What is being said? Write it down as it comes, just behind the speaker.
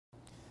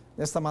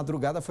Nesta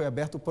madrugada foi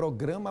aberto o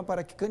programa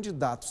para que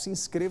candidatos se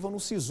inscrevam no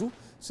SISU,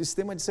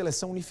 Sistema de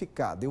Seleção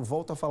Unificado. Eu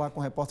volto a falar com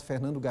o repórter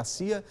Fernando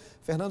Garcia.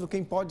 Fernando,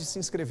 quem pode se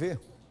inscrever?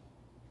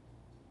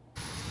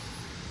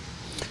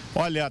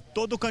 Olha,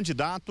 todo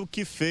candidato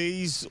que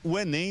fez o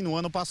Enem no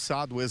ano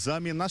passado, o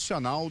Exame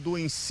Nacional do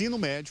Ensino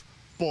Médio,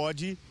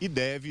 pode e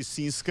deve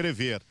se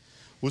inscrever.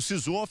 O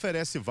SISU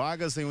oferece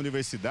vagas em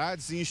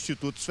universidades e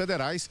institutos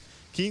federais,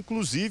 que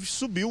inclusive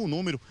subiu o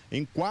número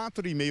em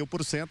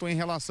 4,5% em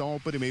relação ao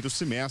primeiro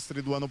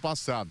semestre do ano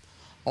passado.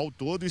 Ao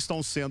todo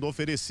estão sendo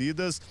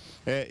oferecidas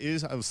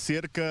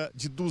cerca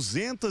de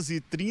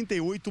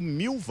 238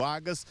 mil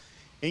vagas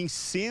em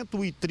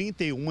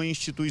 131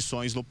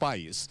 instituições no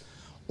país.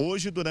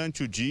 Hoje,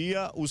 durante o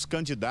dia, os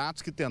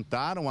candidatos que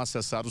tentaram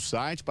acessar o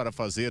site para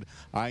fazer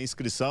a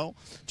inscrição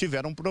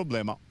tiveram um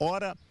problema.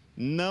 Ora,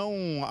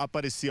 não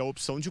aparecia a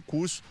opção de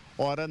curso,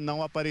 ora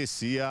não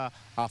aparecia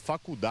a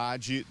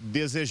faculdade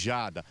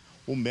desejada.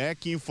 O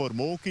MEC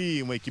informou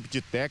que uma equipe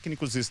de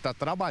técnicos está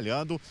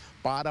trabalhando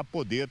para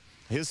poder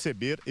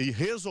receber e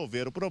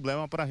resolver o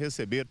problema para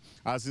receber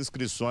as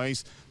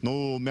inscrições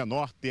no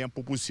menor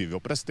tempo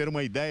possível. Para se ter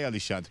uma ideia,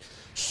 Alexandre,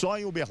 só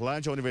em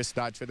Uberlândia, a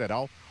Universidade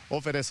Federal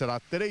oferecerá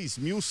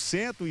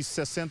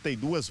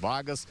 3.162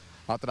 vagas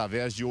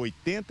através de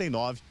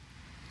 89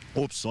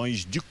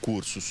 opções de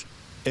cursos.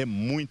 É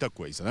muita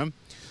coisa, né?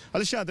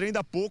 Alexandre,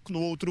 ainda há pouco,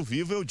 no Outro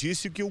Vivo, eu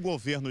disse que o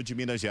governo de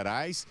Minas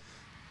Gerais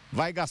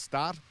vai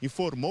gastar,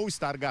 informou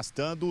estar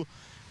gastando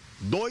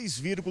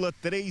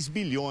 2,3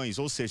 bilhões,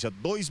 ou seja,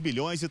 2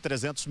 bilhões e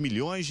 300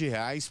 milhões de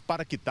reais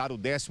para quitar o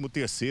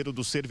 13º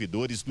dos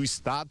servidores do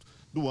Estado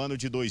do ano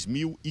de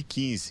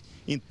 2015.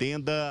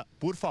 Entenda,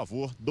 por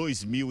favor,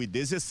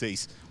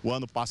 2016. O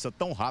ano passa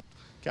tão rápido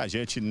que a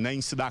gente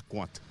nem se dá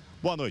conta.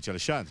 Boa noite,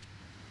 Alexandre.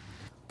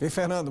 Ok,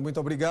 Fernando, muito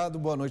obrigado.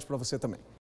 Boa noite para você também.